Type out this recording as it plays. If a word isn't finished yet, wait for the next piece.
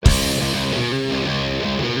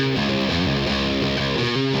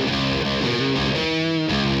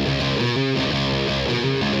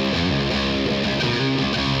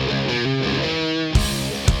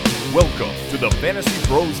Fantasy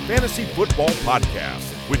Bros Fantasy Football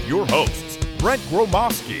Podcast with your hosts, Brent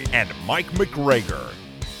Gromowski and Mike McGregor.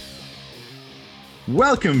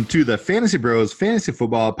 Welcome to the Fantasy Bros Fantasy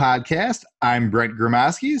Football Podcast. I'm Brent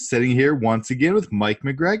Gromowski, sitting here once again with Mike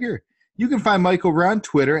McGregor. You can find Mike over on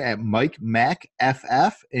Twitter at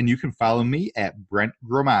MikeMacFF, and you can follow me at Brent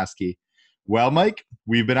Gromowski. Well, Mike,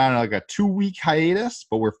 we've been on like a 2-week hiatus,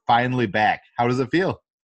 but we're finally back. How does it feel?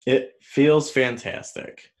 It feels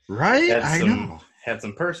fantastic. Right? I know. Had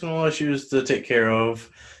some personal issues to take care of,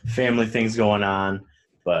 family things going on,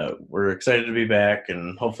 but we're excited to be back,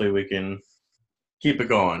 and hopefully we can keep it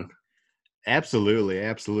going. Absolutely.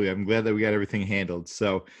 I'm glad that we got everything handled.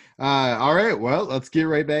 So, all right, well, let's get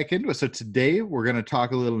right back into it. So today we're going to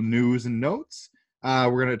talk a little news and notes.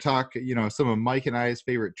 We're going to talk, some of Mike and I's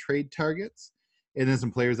favorite trade targets, and then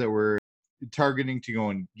some players that we're targeting to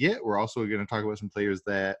go and get. We're also going to talk about some players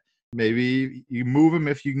that maybe you move them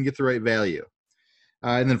if you can get the right value.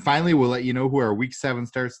 And then finally, we'll let you know who our Week 7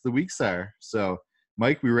 starts of the weeks are. So,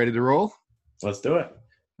 Mike, we ready to roll? Let's do it.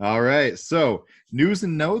 All right. So, news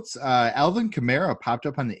and notes. Alvin Kamara popped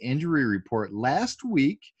up on the injury report last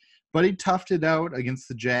week, but he toughed it out against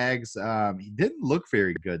the Jags. He didn't look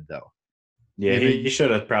very good, though. Yeah, he should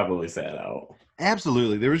have probably sat out.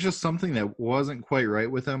 Absolutely. There was just something that wasn't quite right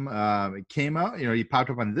with him. It came out, he popped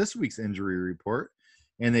up on this week's injury report,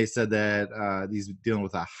 and they said that he's dealing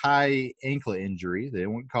with a high ankle injury. They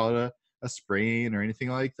won't call it a sprain or anything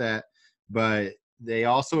like that, but they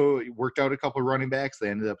also worked out a couple of running backs.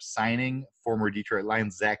 They ended up signing former Detroit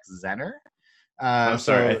Lions Zach Zenner. I'm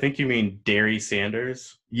sorry. I think you mean Derry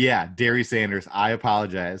Sanders. Yeah, Derry Sanders. I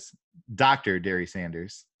apologize. Dr. Derry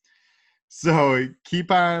Sanders. So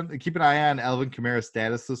keep an eye on Alvin Kamara's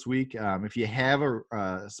status this week. If you have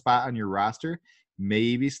a spot on your roster,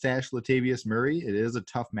 maybe stash Latavius Murray. It is a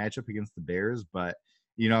tough matchup against the Bears, but,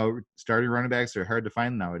 starting running backs are hard to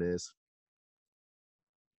find nowadays.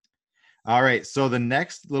 All right, so the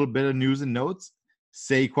next little bit of news and notes,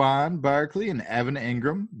 Saquon Barkley and Evan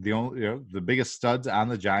Engram, the biggest studs on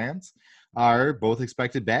the Giants, are both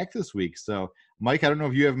expected back this week. So, Mike, I don't know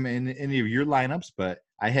if you have them in any of your lineups, but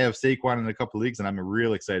I have Saquon in a couple leagues, and I'm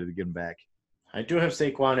real excited to get him back. I do have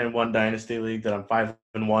Saquon in one dynasty league that I'm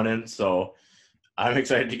 5-1 in, so I'm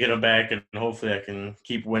excited to get him back, and hopefully I can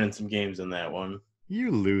keep winning some games in that one.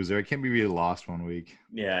 You loser. I can't believe you lost one week.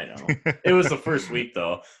 Yeah, I know. It was the first week,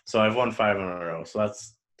 though, so I've won 5 in a row, so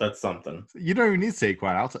that's something. You don't even need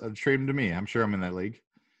Saquon. I'll trade him to me. I'm sure I'm in that league.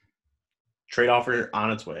 Trade offer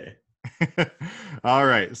on its way. All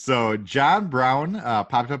right. So John Brown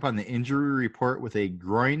popped up on the injury report with a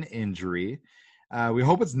groin injury. We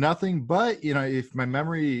hope it's nothing, but, if my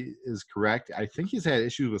memory is correct, I think he's had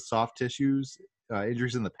issues with soft tissues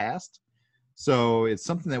injuries in the past. So it's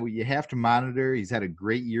something that you have to monitor. He's had a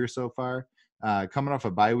great year so far. Coming off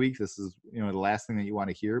a bye week, this is, the last thing that you want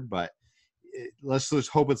to hear, but let's just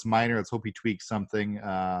hope it's minor. Let's hope he tweaks something.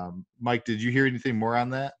 Mike, did you hear anything more on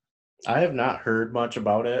that? I have not heard much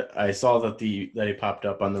about it. I saw that he popped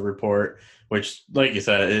up on the report, which, like you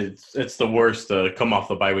said, it's the worst to come off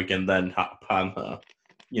the bye week and then hop on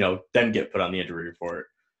then get put on the injury report.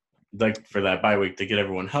 Like for that bye week to get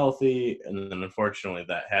everyone healthy, and then unfortunately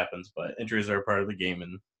that happens. But injuries are a part of the game,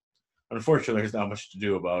 and unfortunately there's not much to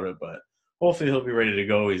do about it. But hopefully he'll be ready to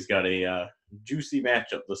go. He's got a juicy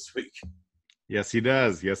matchup this week. Yes, he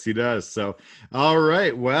does. So, all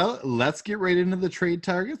right. Well, let's get right into the trade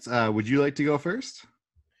targets. Would you like to go first?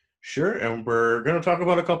 Sure. And we're going to talk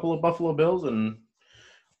about a couple of Buffalo Bills. And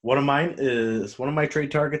one of my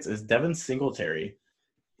trade targets is Devin Singletary.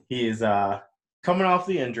 He is coming off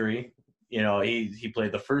the injury. He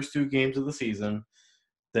played the first 2 games of the season.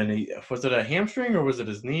 Then was it a hamstring or was it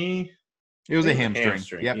his knee? It was a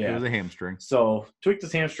hamstring. Yep, yeah. It was a hamstring. So tweaked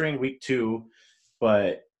his hamstring week 2,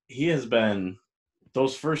 but he has been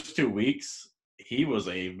those first 2 weeks. He was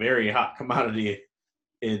a very hot commodity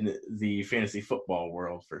in the fantasy football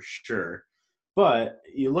world for sure. But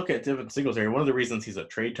you look at Devin Singletary, one of the reasons he's a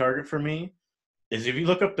trade target for me is if you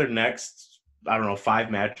look up their next, 5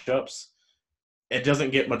 matchups, it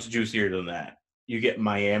doesn't get much juicier than that. You get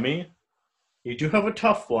Miami. You do have a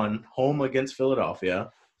tough one, home against Philadelphia,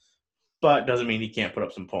 but doesn't mean he can't put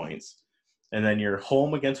up some points. And then you're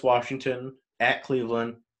home against Washington, at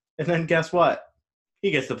Cleveland, and then guess what?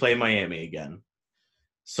 He gets to play Miami again.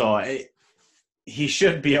 So he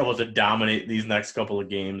should be able to dominate these next couple of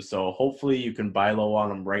games. So hopefully you can buy low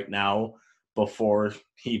on him right now before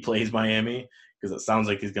he plays Miami, because it sounds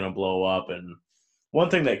like he's going to blow up. And one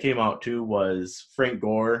thing that came out too was Frank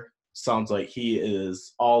Gore sounds like he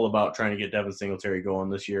is all about trying to get Devin Singletary going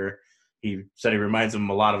this year. He said he reminds him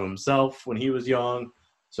a lot of himself when he was young.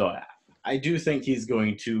 So I do think he's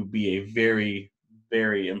going to be a very,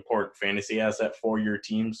 very important fantasy asset for your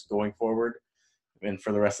teams going forward and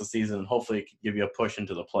for the rest of the season. And hopefully it can give you a push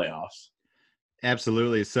into the playoffs.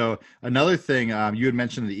 Absolutely. So another thing, you had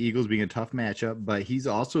mentioned the Eagles being a tough matchup, but he's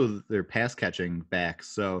also their pass catching back.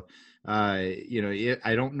 So, I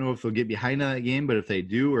don't know if they'll get behind in that game, but if they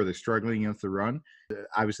do, or they're struggling against the run,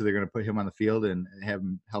 obviously they're going to put him on the field and have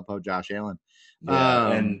him help out Josh Allen.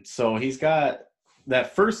 Yeah, and so he's got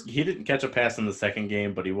that first. He didn't catch a pass in the second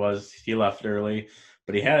game, but he left early.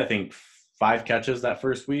 But he had, I think, 5 catches that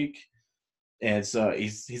first week, and so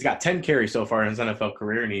he's got 10 carries so far in his NFL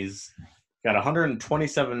career, and he's got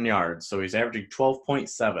 127 yards. So he's averaging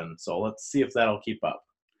 12.7. So let's see if that'll keep up.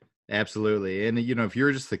 Absolutely. And, if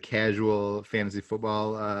you're just a casual fantasy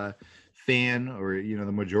football fan, or,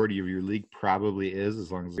 the majority of your league probably is, as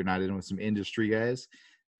long as you're not in with some industry guys,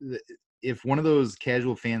 if one of those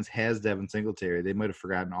casual fans has Devin Singletary, they might have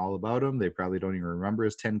forgotten all about him. They probably don't even remember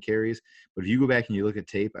his 10 carries. But if you go back and you look at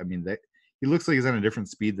tape, I mean, he looks like he's on a different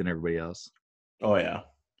speed than everybody else. Oh, yeah.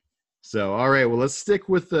 So, all right, well, let's stick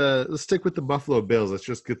with the Buffalo Bills. Let's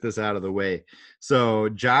just get this out of the way. So,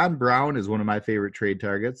 John Brown is one of my favorite trade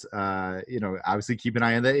targets. Obviously keep an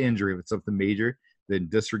eye on that injury. If it's something major, then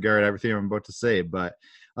disregard everything I'm about to say. But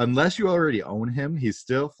unless you already own him, he's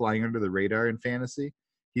still flying under the radar in fantasy.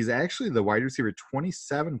 He's actually the wide receiver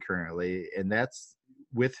 27 currently, and that's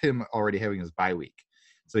with him already having his bye week.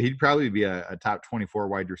 So he'd probably be a top 24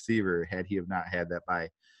 wide receiver had he have not had that bye.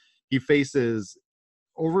 He faces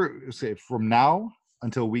from now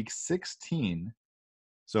until week 16,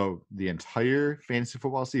 so the entire fantasy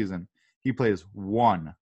football season, he plays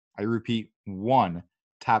one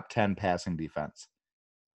top 10 passing defense.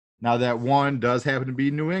 Now that one does happen to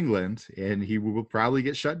be New England, and he will probably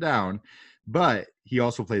get shut down, but he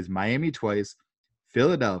also plays Miami twice,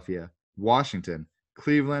 Philadelphia, Washington,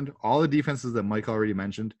 Cleveland, all the defenses that Mike already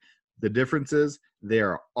mentioned. The difference is they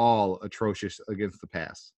are all atrocious against the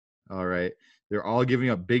pass. All right. They're all giving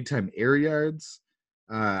up big-time air yards.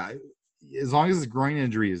 As long as his groin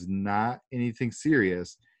injury is not anything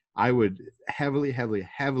serious, I would heavily, heavily,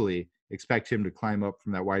 heavily expect him to climb up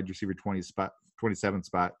from that wide receiver 27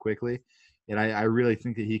 spot quickly. And I really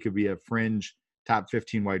think that he could be a fringe top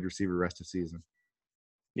 15 wide receiver rest of season.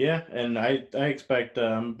 Yeah, and I expect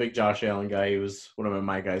I'm a big Josh Allen guy. He was one of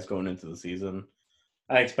my guys going into the season.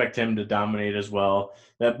 I expect him to dominate as well.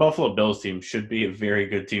 That Buffalo Bills team should be a very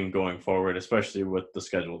good team going forward, especially with the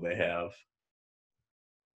schedule they have.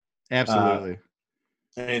 Absolutely.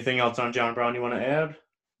 Anything else on John Brown you want to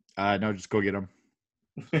add? No, just go get him.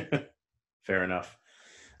 Fair enough.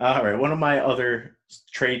 All right, one of my other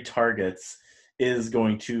trade targets is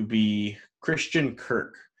going to be Christian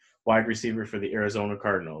Kirk, wide receiver for the Arizona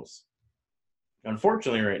Cardinals.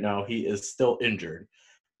 Unfortunately, right now, he is still injured.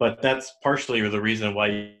 But that's partially the reason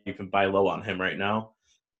why you can buy low on him right now.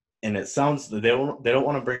 And it sounds that they don't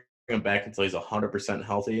want to bring him back until he's 100%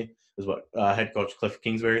 healthy, is what head coach Cliff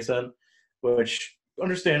Kingsbury said, which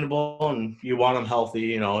understandable. And you want him healthy,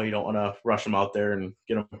 you don't want to rush him out there and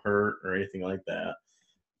get him hurt or anything like that.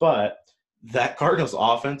 But that Cardinals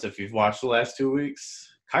offense, if you've watched the last 2 weeks,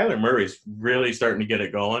 Kyler Murray's really starting to get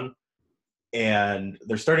it going. And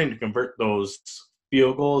they're starting to convert those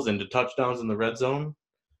field goals into touchdowns in the red zone.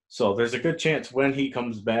 So there's a good chance when he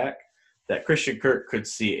comes back that Christian Kirk could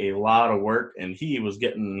see a lot of work, and he was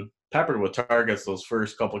getting peppered with targets those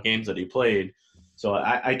first couple of games that he played. So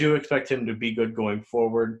I do expect him to be good going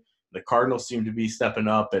forward. The Cardinals seem to be stepping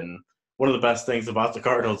up, and one of the best things about the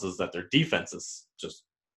Cardinals is that their defense is just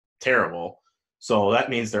terrible. So that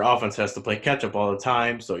means their offense has to play catch-up all the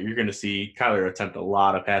time. So you're going to see Kyler attempt a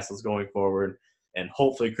lot of passes going forward, and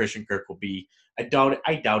hopefully Christian Kirk will be – I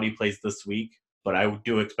doubt he plays this week, but I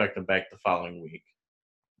do expect him back the following week.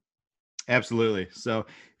 Absolutely. So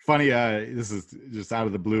funny, this is just out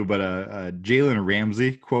of the blue, but a Jalen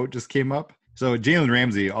Ramsey quote just came up. So Jalen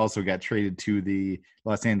Ramsey also got traded to the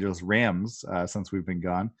Los Angeles Rams since we've been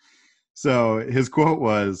gone. So his quote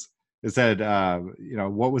was, it said,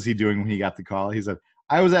 what was he doing when he got the call? He said,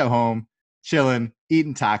 "I was at home, chilling,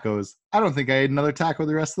 eating tacos. I don't think I ate another taco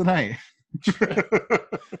the rest of the night."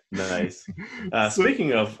 Nice.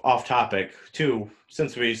 Speaking of off topic, too,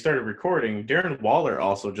 since we started recording, Darren Waller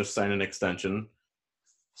also just signed an extension.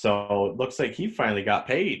 So it looks like he finally got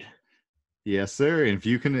paid. Yes, sir. And if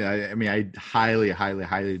you can, I highly, highly,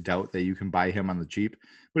 highly doubt that you can buy him on the cheap.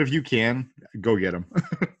 But if you can, go get him.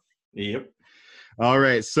 Yep. All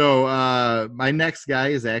right. So my next guy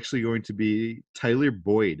is actually going to be Tyler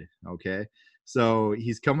Boyd. Okay. So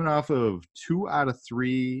he's coming off of 2 out of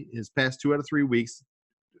 3. His past 2 out of 3 weeks,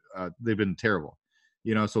 they've been terrible.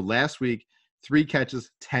 So last week, 3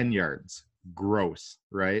 catches, 10 yards. Gross,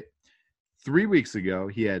 right? 3 weeks ago,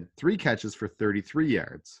 he had 3 catches for 33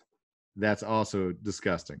 yards. That's also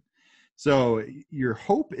disgusting. So your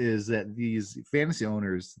hope is that these fantasy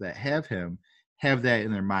owners that have him have that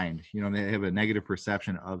in their mind. They have a negative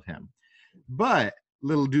perception of him. But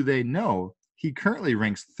little do they know, he currently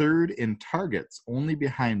ranks 3rd in targets, only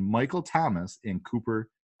behind Michael Thomas and Cooper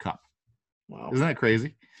Kupp. Wow. Isn't that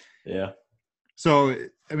crazy? Yeah. So,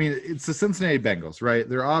 I mean, it's the Cincinnati Bengals, right?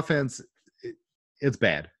 Their offense, it's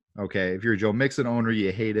bad. Okay. If you're a Joe Mixon owner,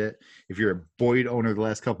 you hate it. If you're a Boyd owner the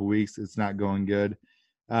last couple of weeks, it's not going good.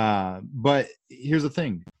 But here's the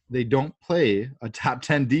thing. They don't play a top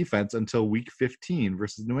 10 defense until week 15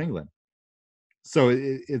 versus New England. So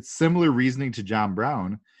it's similar reasoning to John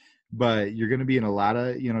Brown, but you're going to be in a lot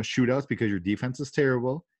of, shootouts because your defense is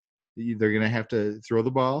terrible. They're going to have to throw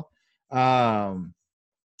the ball.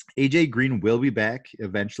 AJ Green will be back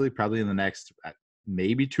eventually, probably in the next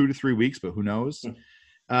maybe 2 to 3 weeks, but who knows?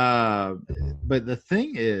 But the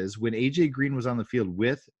thing is, when AJ Green was on the field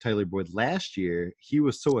with Tyler Boyd last year, he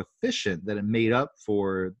was so efficient that it made up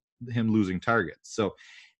for him losing targets. So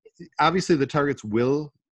obviously the targets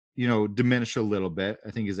will, diminish a little bit.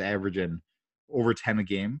 I think he's averaging over 10 a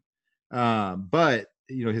game. But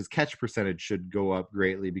his catch percentage should go up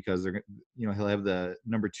greatly because he'll have the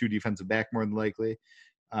number 2 defensive back more than likely.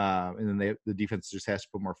 And then the defense just has to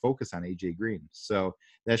put more focus on AJ Green. So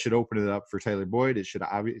that should open it up for Tyler Boyd. It should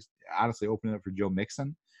honestly open it up for Joe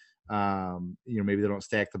Mixon. Maybe they don't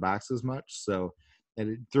stack the box as much. So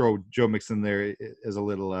and throw Joe Mixon there as a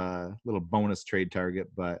little bonus trade target.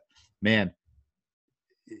 But man,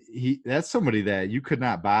 that's somebody that you could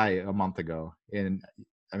not buy a month ago. And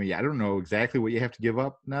I mean, I don't know exactly what you have to give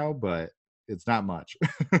up now, but it's not much.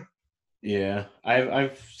 Yeah,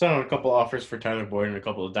 I've sent out a couple offers for Tyler Boyd in a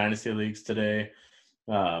couple of dynasty leagues today.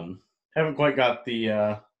 Haven't quite got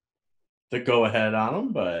the go ahead on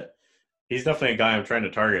him, but he's definitely a guy I'm trying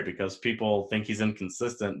to target because people think he's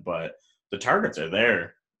inconsistent, but the targets are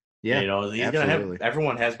there. Yeah, he's gonna have.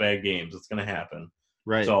 Everyone has bad games. It's gonna happen.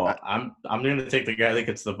 Right. So I'm gonna take the guy that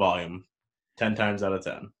gets the volume 10 times out of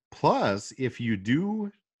 10. Plus, if you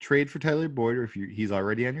do trade for Tyler Boyd, or if he's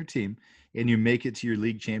already on your team and you make it to your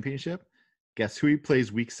league championship, guess who he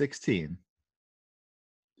plays week 16?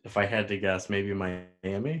 If I had to guess, maybe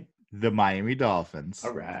Miami? The Miami Dolphins.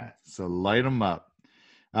 All right. So light them up.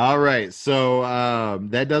 All right. So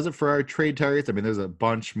that does it for our trade targets. I mean, there's a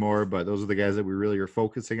bunch more, but those are the guys that we really are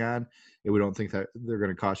focusing on. And we don't think that they're going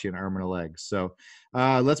to cost you an arm and a leg. So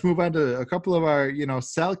let's move on to a couple of our,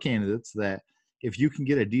 sell candidates that if you can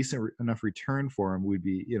get a decent enough return for them, we'd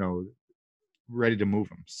be, ready to move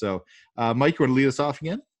them. So Mike, you want to lead us off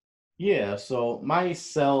again? Yeah. So my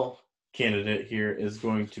sell candidate here is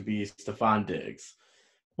going to be Stephon Diggs.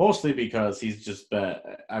 Mostly because he's just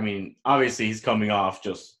obviously he's coming off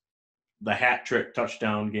just the hat trick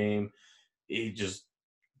touchdown game. He just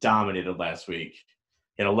dominated last week.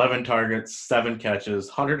 He had 11 targets, 7 catches,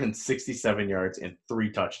 167 yards, and 3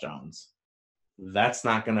 touchdowns. That's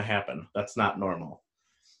not going to happen. That's not normal.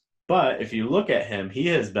 But if you look at him, he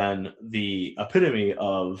has been the epitome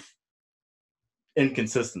of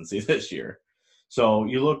inconsistency this year. So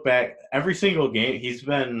you look back, every single game, he's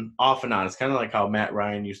been off and on. It's kind of like how Matt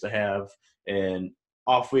Ryan used to have an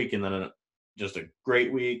off week and then just a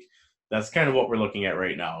great week. That's kind of what we're looking at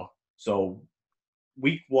right now. So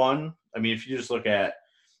week 1, if you just look at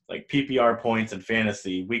like PPR points and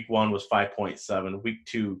fantasy, week 1 was 5.7, week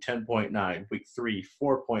 2, 10.9, week 3,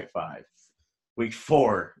 4.5, week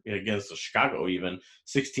 4 against the Chicago even,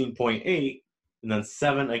 16.8. And then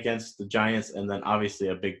 7 against the Giants, and then obviously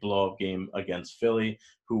a big blow-up game against Philly,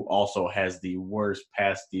 who also has the worst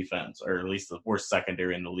pass defense, or at least the worst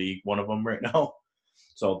secondary in the league, one of them right now.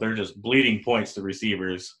 So they're just bleeding points to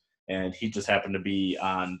receivers, and he just happened to be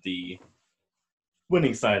on the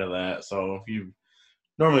winning side of that. So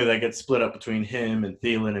normally that gets split up between him and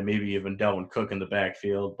Thielen and maybe even Dalvin Cook in the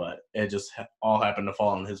backfield, but it just all happened to fall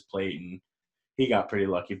on his plate, and he got pretty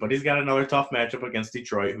lucky. But he's got another tough matchup against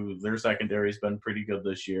Detroit, who their secondary has been pretty good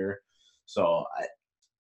this year. So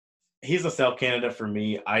he's a sell candidate for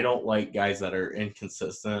me. I don't like guys that are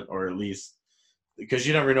inconsistent, or at least because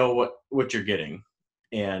you never know what you're getting.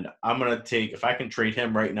 And I'm going to take – if I can trade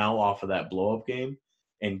him right now off of that blow-up game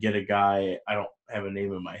and get a guy – I don't have a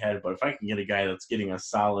name in my head, but if I can get a guy that's getting a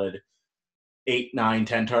solid 8, 9,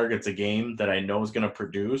 10 targets a game that I know is going to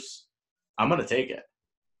produce, I'm going to take it.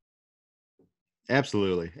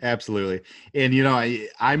 Absolutely. And,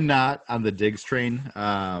 I'm not on the Diggs train,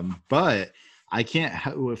 but I can't –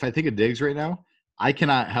 if I think of Diggs right now, I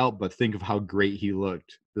cannot help but think of how great he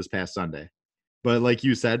looked this past Sunday. But like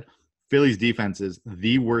you said, Philly's defense is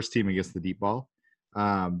the worst team against the deep ball.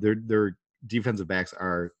 Their defensive backs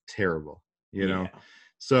are terrible, you know?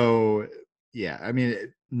 So, yeah, I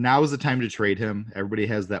mean, now is the time to trade him. Everybody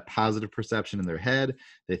has that positive perception in their head.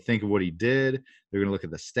 They think of what he did. They're going to look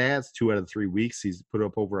at the stats. 2 out of the 3 weeks, he's put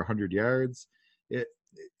up over 100 yards.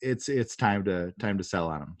 It's time to sell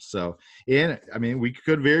on him. So, and I mean, we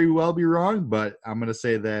could very well be wrong, but I'm going to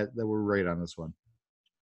say that we're right on this one.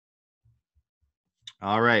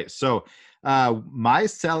 All right. So my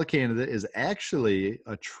sell candidate is actually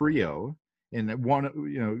a trio. And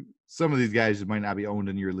one, some of these guys might not be owned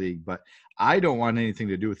in your league, but I don't want anything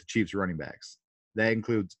to do with the Chiefs running backs. That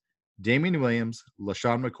includes Damian Williams,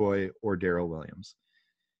 LaShawn McCoy, or Darrell Williams.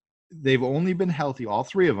 They've only been healthy, all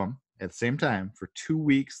 3 of them, at the same time for 2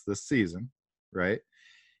 weeks this season, right?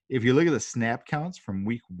 If you look at the snap counts from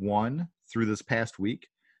week 1 through this past week,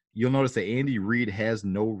 you'll notice that Andy Reid has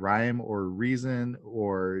no rhyme or reason,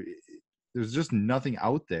 or there's just nothing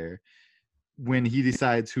out there when he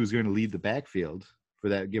decides who's going to lead the backfield for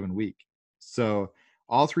that given week. So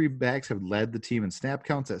all 3 backs have led the team in snap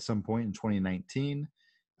counts at some point in 2019.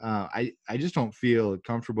 I just don't feel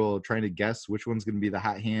comfortable trying to guess which one's going to be the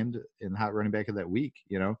hot hand and hot running back of that week.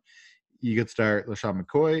 You could start LaShawn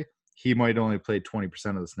McCoy. He might only play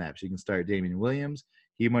 20% of the snaps. You can start Damian Williams.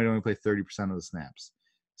 He might only play 30% of the snaps.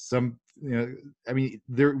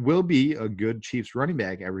 There will be a good Chiefs running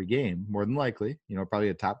back every game, more than likely, probably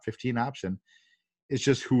a top 15 option. It's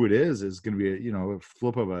just who it is going to be, a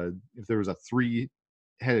flip of if there was a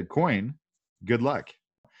 3-headed coin, good luck.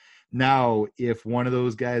 Now, if one of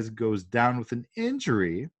those guys goes down with an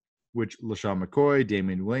injury, which LaShawn McCoy,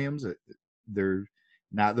 Damian Williams, they're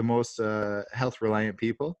not the most health-reliant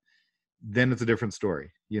people, then it's a different story.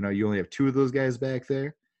 You only have 2 of those guys back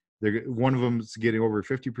there. One of them's getting over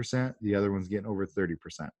 50%. The other one's getting over 30%.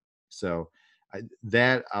 So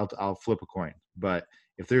I'll flip a coin. But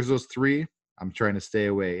if there's those 3, I'm trying to stay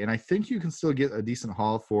away. And I think you can still get a decent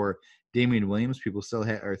haul for Damian Williams. People still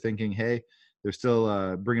are thinking, hey, they're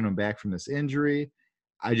still bringing him back from this injury.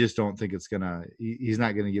 I just don't think he's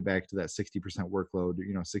not going to get back to that 60% workload,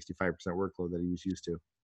 65% workload that he was used to.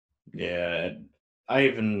 Yeah.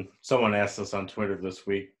 Someone asked us on Twitter this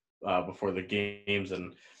week before the games,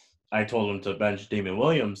 and I told him to bench Damian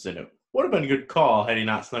Williams, and it would have been a good call had he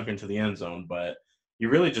not snuck into the end zone, but you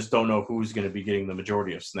really just don't know who's going to be getting the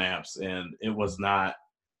majority of snaps, and it was not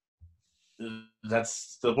 –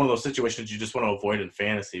 that's one of those situations you just want to avoid in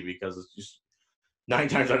fantasy because it's just 9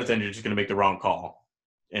 times out of 10 you're just going to make the wrong call.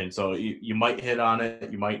 And so you might hit on it,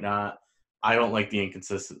 you might not. I don't like the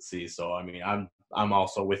inconsistency, so, I mean, I'm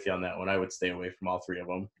also with you on that one. I would stay away from all 3 of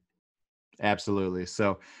them. Absolutely.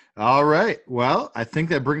 So, all right. Well, I think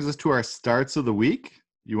that brings us to our starts of the week.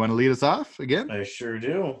 You want to lead us off again? I sure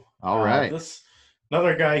do. All right.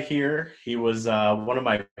 Another guy here, he was one of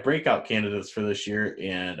my breakout candidates for this year,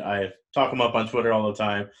 and I talk him up on Twitter all the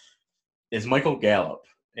time, is Michael Gallup.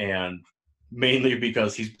 And mainly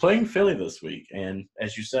because he's playing Philly this week. And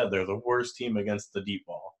as you said, they're the worst team against the deep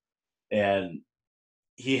ball. And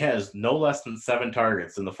he has no less than 7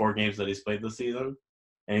 targets in the 4 games that he's played this season.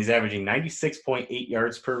 And he's averaging 96.8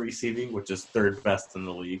 yards per receiving, which is 3rd best in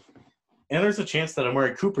the league. And there's a chance that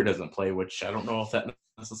Amari Cooper doesn't play, which I don't know if that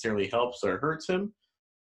necessarily helps or hurts him.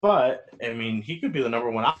 But, I mean, he could be the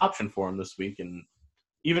number 1 option for him this week. And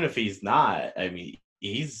even if he's not, I mean,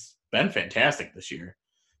 he's been fantastic this year.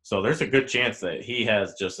 So there's a good chance that he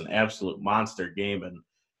has just an absolute monster game. And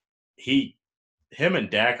him and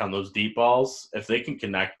Dak on those deep balls, if they can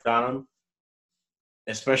connect on him,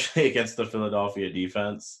 especially against the Philadelphia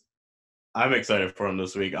defense, I'm excited for him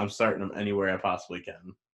this week. I'm starting him anywhere I possibly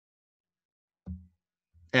can.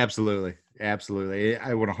 Absolutely. Absolutely.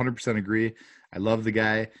 I would 100% agree. I love the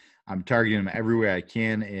guy. I'm targeting him everywhere I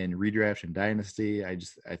can in redraft and dynasty. I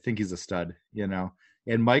think he's a stud,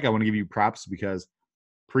 And Mike, I want to give you props because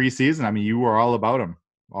preseason, I mean, you were all about him.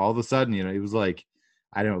 All of a sudden, it was like,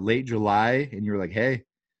 I don't know, late July, and you were like, hey,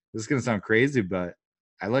 this is going to sound crazy, but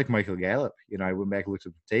I like Michael Gallup. I went back and looked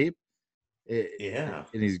at the tape.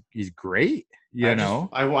 And he's great,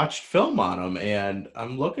 I watched film on him, and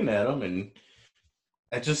I'm looking at him, and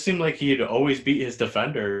it just seemed like he'd always beat his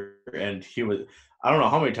defender, and he was – I don't know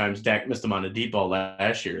how many times Dak missed him on a deep ball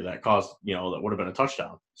last year that caused – that would have been a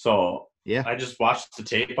touchdown. So yeah, I just watched the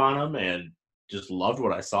tape on him and just loved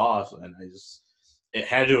what I saw, and it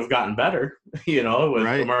had to have gotten better, with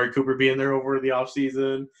right. Amari Cooper being there over the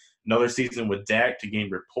offseason, another season with Dak to gain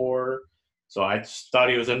rapport. So I just thought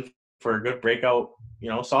he was in for a good breakout,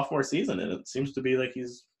 sophomore season, and it seems to be like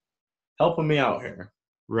he's helping me out here.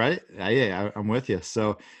 Right. Yeah, I'm with you.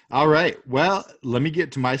 So, all right. Well, let me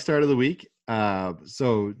get to my start of the week.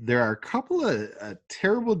 So there are a couple of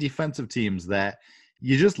terrible defensive teams that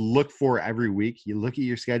you just look for every week. You look at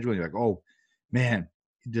your schedule and you're like, oh, man,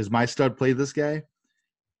 does my stud play this guy?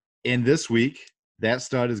 And this week, that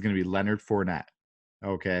stud is going to be Leonard Fournette.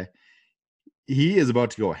 Okay. He is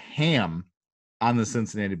about to go ham on the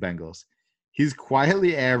Cincinnati Bengals. He's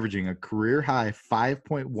quietly averaging a career high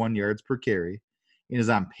 5.1 yards per carry and is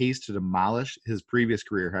on pace to demolish his previous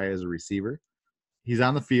career high as a receiver. He's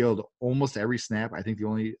on the field almost every snap. I think the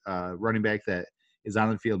only running back that is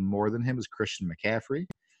on the field more than him is Christian McCaffrey.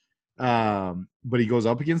 But he goes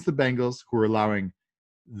up against the Bengals, who are allowing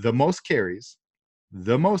the most carries,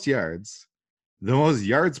 the most yards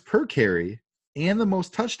per carry, and the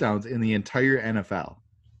most touchdowns in the entire NFL.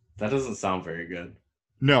 That doesn't sound very good.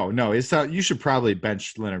 No, it's not. You should probably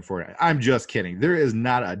bench Leonard Fournette. I'm just kidding. There is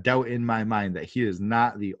not a doubt in my mind that he is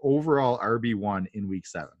not the overall RB1 in Week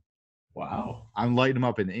 7. Wow. I'm lighting him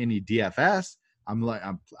up in any DFS.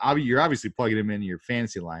 You're obviously plugging him in your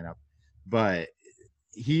fantasy lineup, but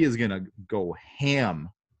he is gonna go ham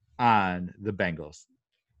on the Bengals.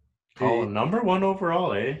 Call him number 1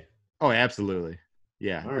 overall, eh? Oh, absolutely.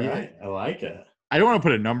 Yeah. All right. I like it. I don't want to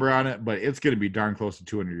put a number on it, but it's going to be darn close to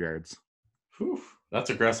 200 yards. Whew, that's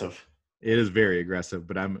aggressive. It is very aggressive,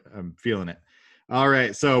 but I'm feeling it. All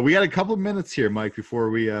right, so we got a couple of minutes here, Mike, before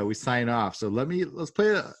we sign off. So let's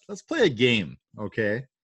play a game, okay?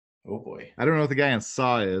 Oh boy. I don't know what the guy on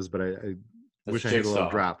Saw is, but I wish I had a little Jigsaw.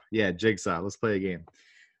 drop. Yeah, Jigsaw. Let's play a game.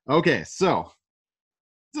 Okay, so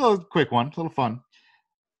it's a quick one, a little fun.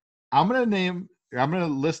 I'm gonna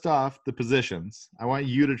list off the positions. I want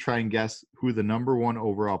you to try and guess who the number 1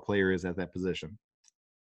 overall player is at that position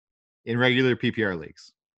in regular PPR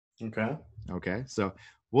leagues. Okay. Okay, so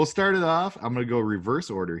we'll start it off. I'm gonna go reverse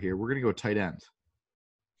order here. We're gonna go tight end.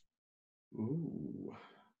 Ooh.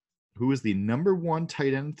 Who is the number 1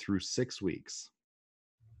 tight end through 6 weeks?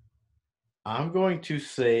 I'm going to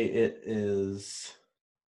say it is.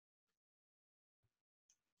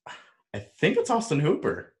 I think it's Austin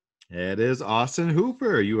Hooper. It is Austin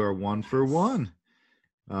Hooper. You are 1 for 1.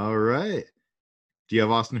 All right. Do you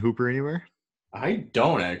have Austin Hooper anywhere? I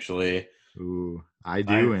don't actually. Ooh, I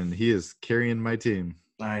do, and he is carrying my team.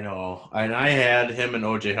 I know. And I had him and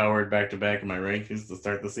OJ Howard back to back in my rankings to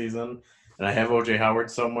start the season. And I have OJ Howard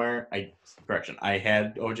somewhere. I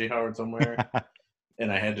had OJ Howard somewhere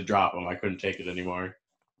and I had to drop him. I couldn't take it anymore.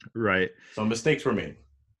 Right. So mistakes were made.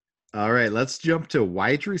 All right, let's jump to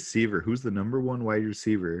wide receiver. Who's the number 1 wide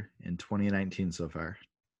receiver in 2019 so far?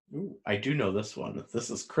 Ooh, I do know this one. This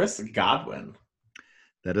is Chris Godwin.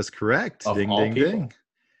 That is correct. Of Ding, all ding, people. ding.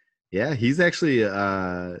 Yeah, he's actually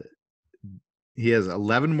he has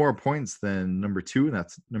 11 more points than number 2, and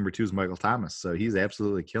that's number 2 is Michael Thomas. So he's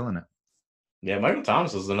absolutely killing it. Yeah, Michael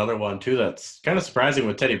Thomas is another one too that's kind of surprising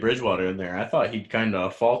with Teddy Bridgewater in there. I thought he'd kind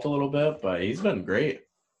of fault a little bit, but he's been great.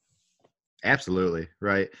 Absolutely,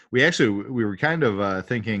 right. We were kind of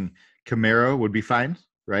thinking Camaro would be fine,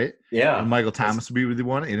 right? Yeah. And Michael Thomas would be the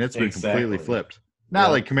one, and it's been completely flipped.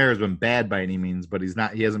 Not like Kamara's been bad by any means, but he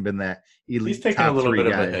hasn't been that elite. He's taken a little bit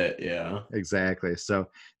of a hit, yeah. Exactly. So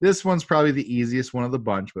this one's probably the easiest one of the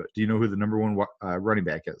bunch, but do you know who the number 1 running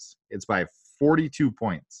back is? It's by 42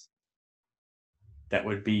 points. That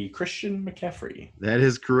would be Christian McCaffrey. That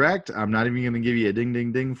is correct. I'm not even going to give you a ding,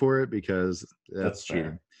 ding, ding for it because that's cheating.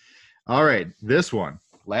 Fair. All right, this one,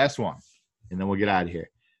 last one, and then we'll get out of here.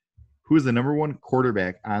 Who is the number 1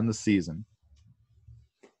 quarterback on the season?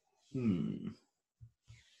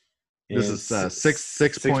 This is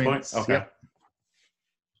six points. Okay. Yep.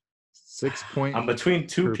 6 points. I'm between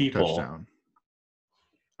 2 people. Touchdown.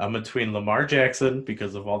 I'm between Lamar Jackson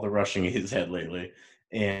because of all the rushing he's had lately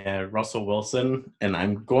and Russell Wilson, and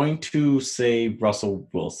I'm going to say Russell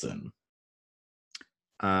Wilson.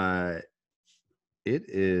 It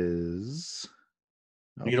is.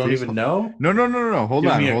 You don't even know? No. Hold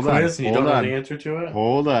on. And you don't know the answer to it?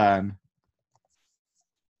 Hold on.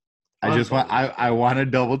 I want to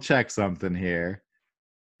double check something here.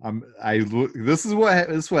 This is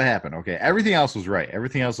what happened. Okay, everything else was right.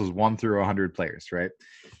 Everything else was 1 through 100 players, right?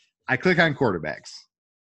 I click on quarterbacks.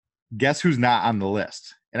 Guess who's not on the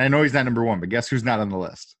list? And I know he's not number 1, but guess who's not on the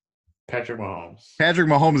list? Patrick Mahomes. Patrick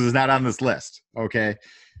Mahomes is not on this list. Okay,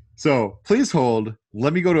 so please hold.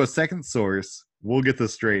 Let me go to a second source. We'll get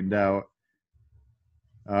this straightened out.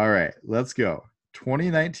 All right, let's go.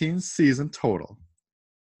 2019 season total.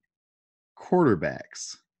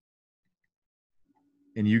 Quarterbacks.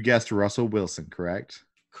 And you guessed Russell Wilson, correct?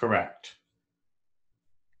 Correct.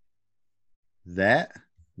 That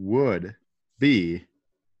would be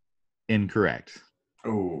incorrect.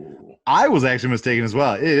 Oh. I was actually mistaken as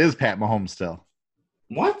well. It is Pat Mahomes still.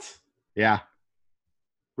 What? Yeah.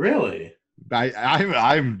 Really?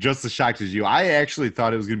 I'm just as shocked as you. I actually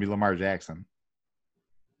thought it was going to be Lamar Jackson.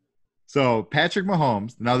 So Patrick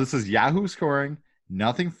Mahomes. Now this is Yahoo scoring.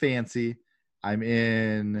 Nothing fancy. I'm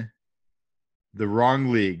in the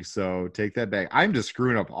wrong league, so take that back. I'm just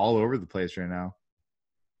screwing up all over the place right now.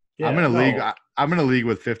 Yeah, I'm in a league. I'm in a league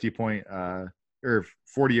with 50 point or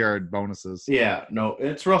 40-yard bonuses. Yeah, no,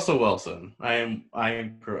 it's Russell Wilson. I am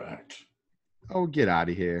correct. Oh, get out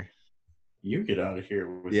of here! You get out of here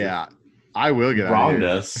with Yeah, I will get out of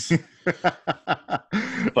wrongness. here. But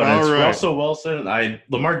it's right. Russell Wilson.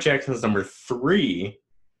 Lamar Jackson's number 3.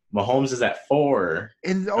 Mahomes is at 4.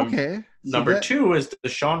 And okay, Number 2 is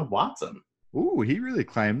Deshaun Watson. Ooh, he really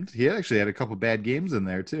climbed. He actually had a couple bad games in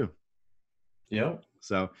there too. Yep.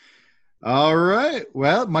 So, all right.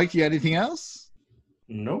 Well, Mike, you got anything else?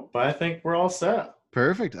 Nope. I think we're all set.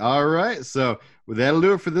 Perfect. All right. So that'll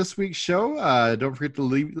do it for this week's show. Don't forget to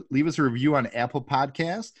leave us a review on Apple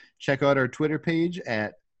Podcasts. Check out our Twitter page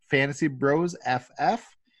at Fantasy Bros FF,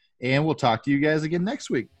 and we'll talk to you guys again next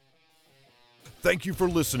week. Thank you for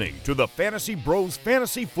listening to the Fantasy Bros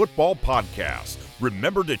Fantasy Football Podcast.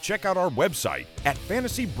 Remember to check out our website at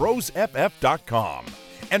fantasybrosff.com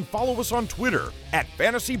and follow us on Twitter at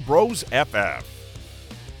FantasyBrosFF.